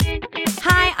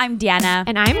I'm Deanna.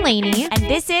 And I'm Lainey. And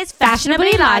this is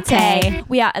Fashionably Latte.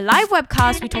 We are a live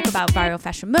webcast. We talk about viral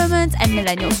fashion moments and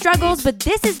millennial struggles, but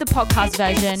this is the podcast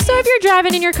version. So if you're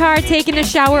driving in your car, taking a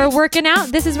shower, or working out,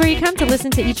 this is where you come to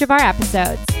listen to each of our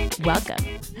episodes. Welcome.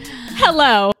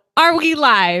 Hello. Are we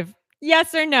live?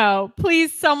 Yes or no?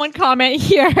 Please, someone comment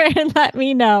here and let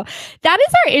me know. That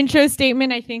is our intro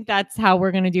statement. I think that's how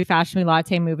we're going to do Fashionably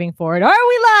Latte moving forward. Are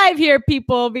we live here,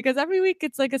 people? Because every week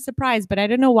it's like a surprise, but I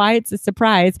don't know why it's a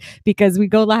surprise because we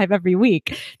go live every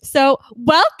week. So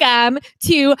welcome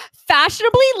to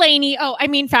Fashionably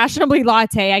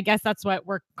Latte. I guess that's what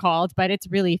we're called, but it's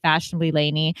really Fashionably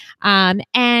Lainey.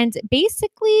 And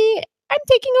basically, I'm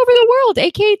taking over the world,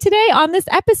 aka today on this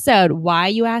episode. Why,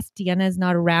 you ask? Deanna is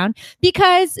not around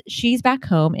because she's back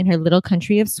home in her little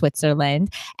country of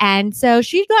Switzerland. And so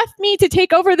she left me to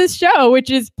take over this show, which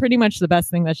is pretty much the best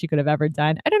thing that she could have ever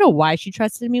done. I don't know why she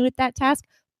trusted me with that task,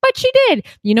 but she did.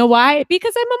 You know why?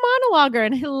 Because I'm a monologuer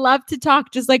and I love to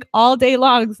talk just like all day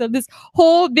long. So this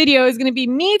whole video is going to be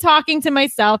me talking to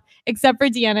myself, except for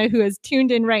Deanna, who has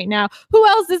tuned in right now. Who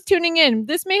else is tuning in?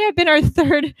 This may have been our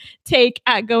third take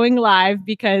at going live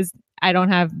because I don't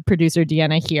have producer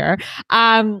Deanna here.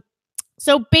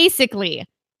 So basically,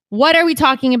 what are we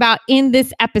talking about in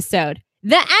this episode?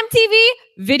 The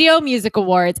MTV Video Music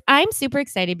Awards. I'm super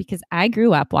excited because I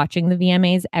grew up watching the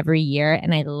VMAs every year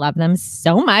and I love them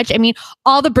so much. I mean,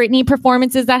 all the Britney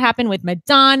performances that happened with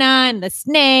Madonna and the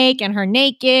snake and her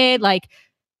naked, like,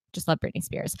 just love Britney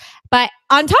Spears. But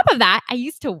on top of that, I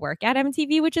used to work at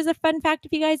MTV, which is a fun fact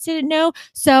if you guys didn't know.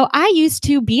 So I used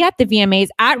to be at the VMAs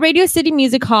at Radio City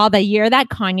Music Hall the year that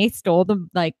Kanye stole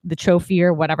the trophy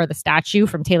or whatever, the statue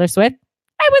from Taylor Swift.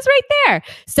 I was right there.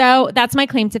 So that's my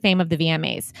claim to fame of the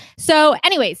VMAs. So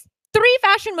anyways, 3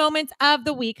 fashion moments of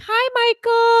the week.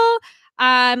 Hi,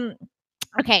 Michael.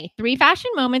 Okay, 3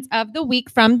 fashion moments of the week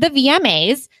from the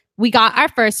VMAs. We got our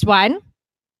first one.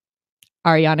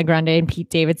 Ariana Grande and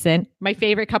Pete Davidson, my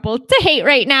favorite couple to hate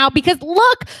right now because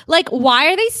look, like, why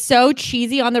are they so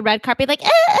cheesy on the red carpet? Like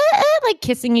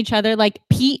kissing each other. Like,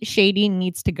 Pete Shady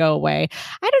needs to go away.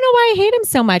 I don't know why I hate him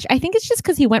so much. I think it's just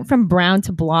because he went from brown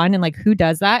to blonde and like, who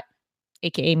does that?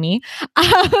 AKA me.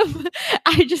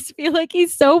 I just feel like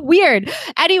he's so weird.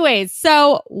 Anyways,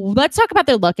 so let's talk about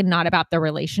their look and not about their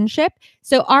relationship.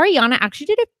 So Ariana actually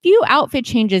did a few outfit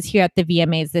changes here at the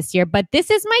VMAs this year, but this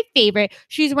is my favorite.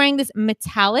 She's wearing this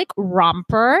metallic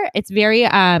romper. It's very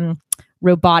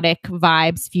robotic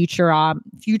vibes,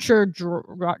 future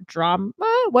drama.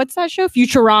 What's that show?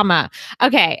 Futurama.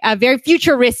 Okay, very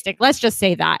futuristic. Let's just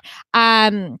say that.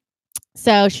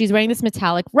 So she's wearing this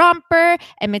metallic romper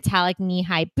and metallic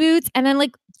knee-high boots. And then,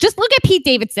 like, just look at Pete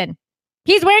Davidson.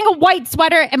 He's wearing a white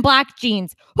sweater and black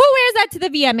jeans. Who wears that to the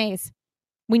VMAs?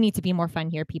 We need to be more fun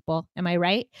here, people. Am I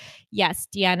right? Yes,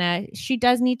 Deanna, she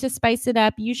does need to spice it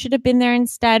up. You should have been there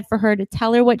instead for her to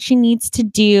tell her what she needs to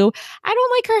do. I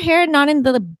don't like her hair not in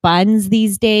the buns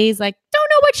these days. Like, don't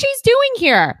know what she's doing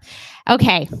here.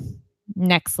 Okay.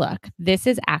 Next look. This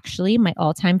is actually my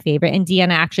all-time favorite. And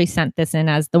Deanna actually sent this in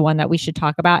as the one that we should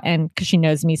talk about. And because she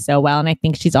knows me so well, and I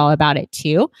think she's all about it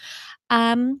too.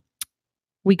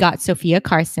 We got Sophia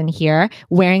Carson here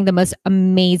wearing the most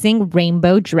amazing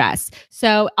rainbow dress.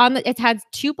 So it has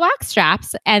 2 black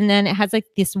straps, and then it has like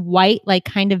this white, like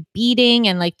kind of beading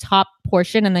and like top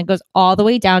portion, and then goes all the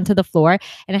way down to the floor.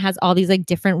 And it has all these like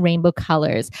different rainbow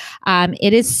colors.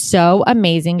 It is so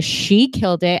amazing. She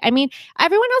killed it. I mean,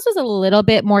 everyone else was a little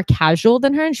bit more casual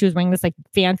than her, and she was wearing this like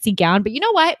fancy gown. But you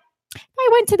know what? If I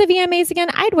went to the VMAs again,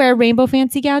 I'd wear a rainbow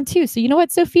fancy gown too. So you know what,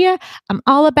 Sophia? I'm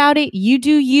all about it. You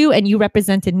do you, and you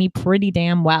represented me pretty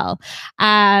damn well.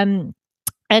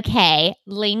 Okay,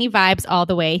 Lainey vibes all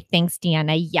the way. Thanks,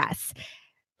 Deanna. Yes.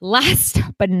 Last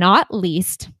but not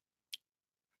least,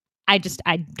 I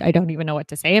don't even know what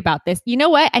to say about this. You know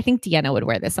what? I think Deanna would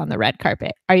wear this on the red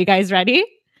carpet. Are you guys ready?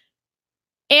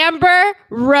 Amber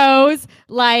Rose,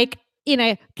 like, in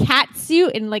a cat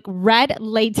suit in like red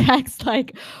latex,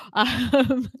 like I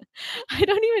don't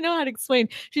even know how to explain.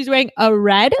 She's wearing a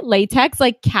red latex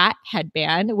like cat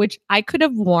headband, which I could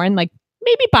have worn like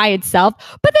maybe by itself,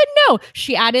 but then no,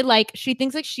 she added like, she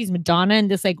thinks like she's Madonna in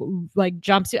this like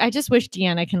jumpsuit. I just wish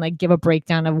Deanna can like give a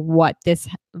breakdown of what this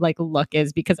like look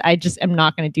is, because I just am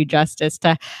not going to do justice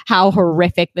to how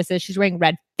horrific this is. She's wearing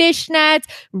red fishnets,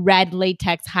 red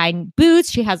latex high boots.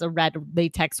 She has a red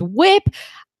latex whip.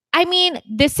 I mean,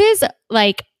 this is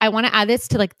like, I want to add this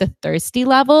to like the thirsty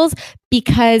levels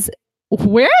because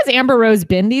where has Amber Rose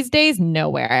been these days?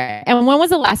 Nowhere. And when was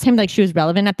the last time like she was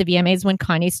relevant at the VMAs? When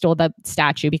Kanye stole the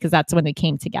statue, because that's when they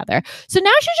came together. So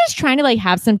now she's just trying to like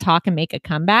have some talk and make a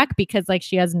comeback because like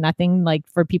she has nothing like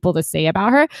for people to say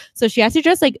about her. So she has to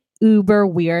dress like uber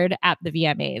weird at the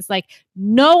VMAs. Like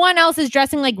no one else is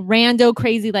dressing like rando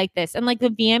crazy like this. And like the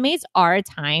VMAs are a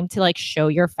time to like show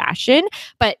your fashion,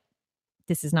 but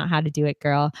this is not how to do it,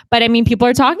 girl. But I mean, people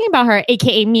are talking about her,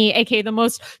 aka me, aka the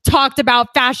most talked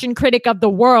about fashion critic of the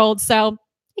world. So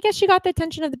I guess she got the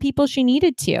attention of the people she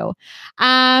needed to.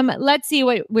 Let's see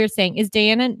what we're saying. Is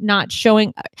Diana not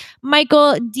showing?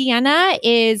 Michael, Diana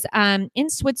is in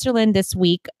Switzerland this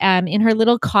week in her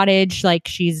little cottage. Like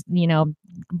she's,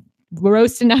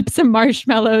 roasting up some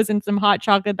marshmallows and some hot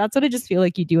chocolate. That's what I just feel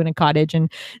like you do in a cottage in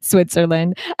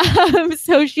Switzerland.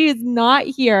 So she is not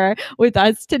here with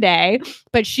us today,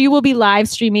 but she will be live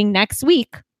streaming next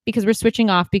week because we're switching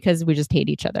off because we just hate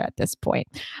each other at this point.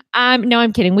 No,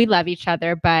 I'm kidding. We love each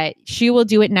other, but she will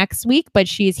do it next week, but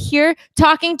she's here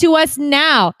talking to us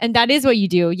now. And that is what you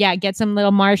do. Yeah. Get some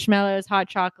little marshmallows, hot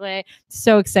chocolate.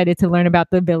 So excited to learn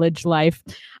about the village life.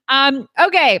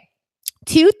 Okay.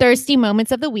 2 thirsty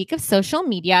moments of the week of social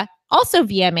media, also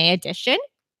VMA edition.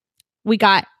 We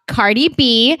got Cardi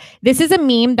B. This is a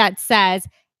meme that says,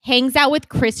 hangs out with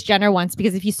Kris Jenner once,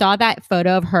 because if you saw that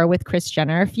photo of her with Kris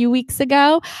Jenner a few weeks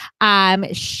ago,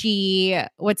 she,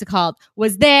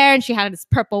 was there and she had this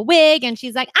purple wig and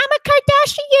she's like, I'm a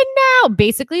Kardashian now.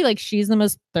 Basically, like she's the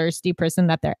most thirsty person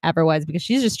that there ever was because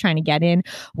she's just trying to get in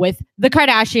with the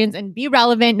Kardashians and be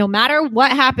relevant no matter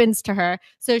what happens to her.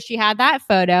 So she had that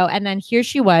photo and then here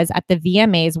she was at the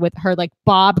VMAs with her like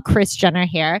bob Kris Jenner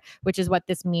hair, which is what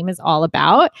this meme is all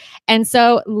about. And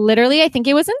so literally, I think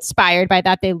it was inspired by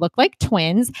that. They look like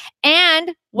twins.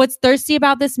 And what's thirsty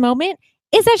about this moment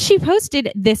is that she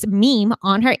posted this meme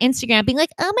on her Instagram being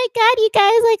like, oh my God, you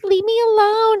guys, like, leave me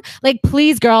alone. Like,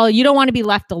 please, girl, you don't want to be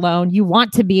left alone. You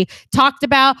want to be talked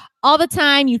about all the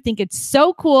time. You think it's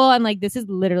so cool. And like, this is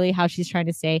literally how she's trying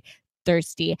to say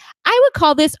thirsty. I would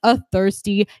call this a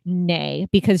thirsty nay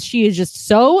because she is just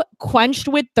so quenched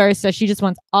with thirst that she just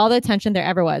wants all the attention there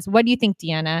ever was. What do you think,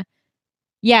 Deanna?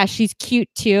 Yeah, she's cute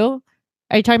too.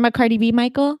 Are you talking about Cardi B,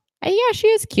 Michael? Yeah, she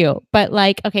is cute. But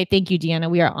like, okay, thank you, Deanna.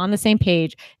 We are on the same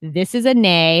page. This is a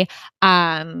nay.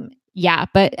 Yeah,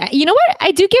 but you know what?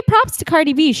 I do give props to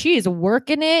Cardi B. She is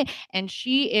working it and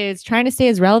she is trying to stay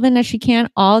as relevant as she can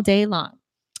all day long.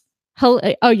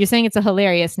 Oh, you're saying it's a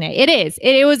hilarious nay. It is.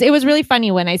 It was really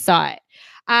funny when I saw it.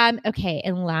 Okay,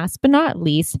 and last but not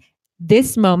least,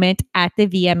 this moment at the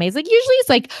VMAs, like usually it's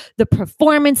like the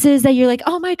performances that you're like,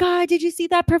 oh my God, did you see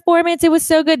that performance? It was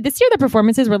so good. This year, the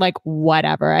performances were like,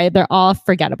 whatever. They're all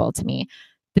forgettable to me.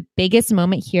 The biggest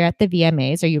moment here at the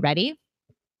VMAs, are you ready?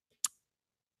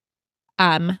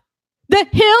 The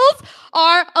Hills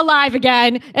are alive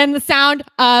again and the sound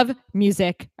of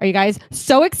music. Are you guys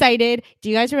so excited? Do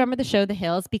you guys remember the show The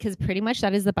Hills? Because pretty much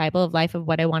that is the Bible of life of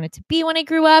what I wanted to be when I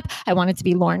grew up. I wanted to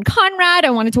be Lauren Conrad. I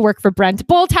wanted to work for Brent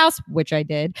Bolthouse, which I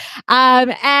did.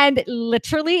 And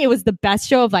literally it was the best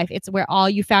show of life. It's where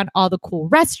you found all the cool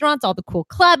restaurants, all the cool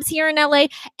clubs here in LA,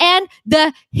 and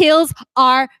The Hills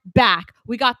are back.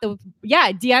 We got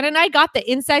Deanna and I got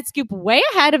the inside scoop way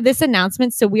ahead of this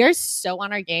announcement. So we are so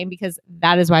on our game because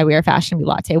that is why we are Fashion Bee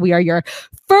Latte. We are your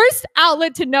first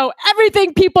outlet to know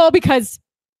everything, people, because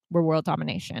we're world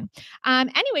domination.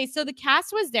 Anyway, so the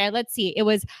cast was there. Let's see. It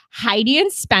was Heidi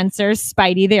and Spencer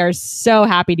Spidey. They are so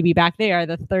happy to be back. They are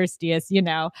the thirstiest,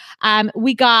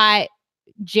 We got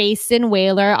Jason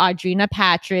Whaler, Audrina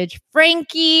Patridge,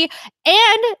 Frankie,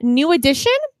 and new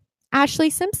addition, Ashley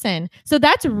Simpson. So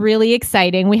that's really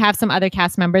exciting. We have some other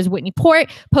cast members. Whitney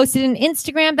Port posted on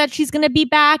Instagram that she's going to be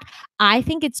back. I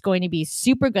think it's going to be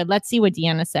super good. Let's see what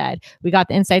Deanna said. We got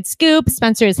the inside scoop.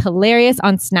 Spencer is hilarious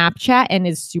on Snapchat and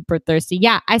is super thirsty.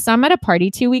 Yeah, I saw him at a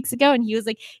party 2 weeks ago and he was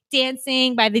like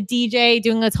dancing by the DJ,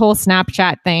 doing this whole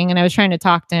Snapchat thing. And I was trying to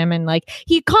talk to him and like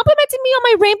he complimented me on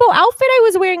my rainbow outfit I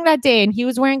was wearing that day. And he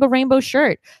was wearing a rainbow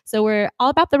shirt. So we're all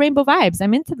about the rainbow vibes.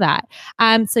 I'm into that.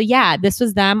 So yeah, this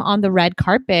was them on the red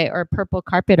carpet or purple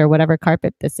carpet or whatever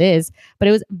carpet this is. But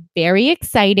it was very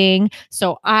exciting.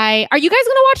 So are you guys going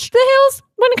to watch The Hills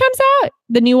when it comes out?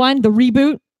 The new one, the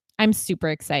reboot? I'm super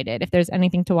excited. If there's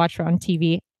anything to watch for on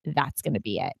TV, that's going to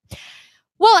be it.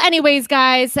 Well, anyways,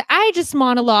 guys, I just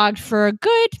monologued for a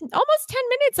good almost 10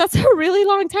 minutes. That's a really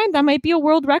long time. That might be a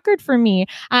world record for me.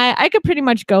 I could pretty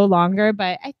much go longer,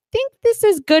 but I think this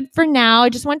is good for now. I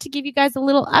just want to give you guys a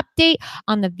little update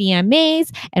on the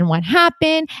VMAs and what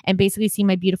happened and basically see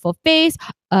my beautiful face.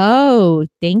 Oh,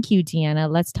 thank you, Deanna.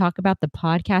 Let's talk about the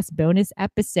podcast bonus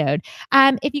episode.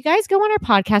 If you guys go on our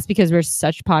podcast, because we're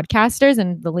such podcasters,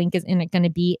 and the link is going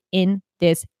to be in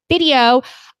this video,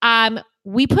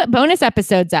 we put bonus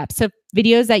episodes up. So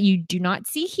videos that you do not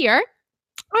see here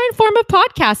are in form of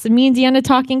podcasts of me and Deanna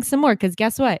talking some more. Because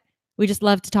guess what? We just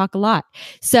love to talk a lot.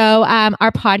 So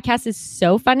our podcast is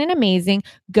so fun and amazing.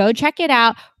 Go check it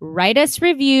out. Write us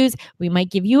reviews. We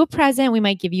might give you a present. We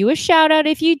might give you a shout out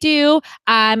if you do.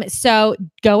 So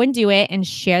go and do it and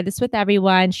share this with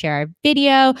everyone. Share our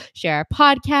video, share our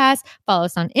podcast, follow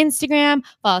us on Instagram,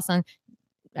 follow us on,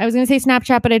 I was going to say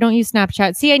Snapchat, but I don't use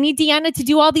Snapchat. See, I need Deanna to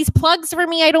do all these plugs for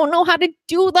me. I don't know how to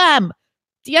do them.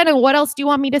 Deanna, what else do you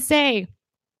want me to say?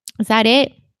 Is that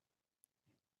it?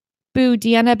 Boo,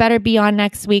 Deanna better be on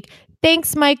next week.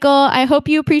 Thanks, Michael. I hope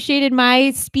you appreciated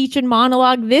my speech and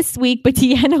monologue this week, but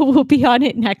Deanna will be on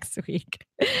it next week.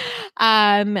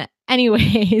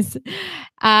 Anyways,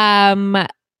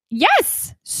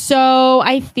 yes. So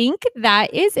I think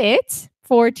that is it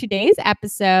for today's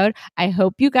episode. I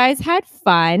hope you guys had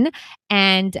fun,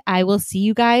 and I will see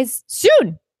you guys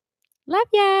soon. Love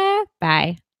ya.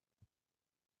 Bye.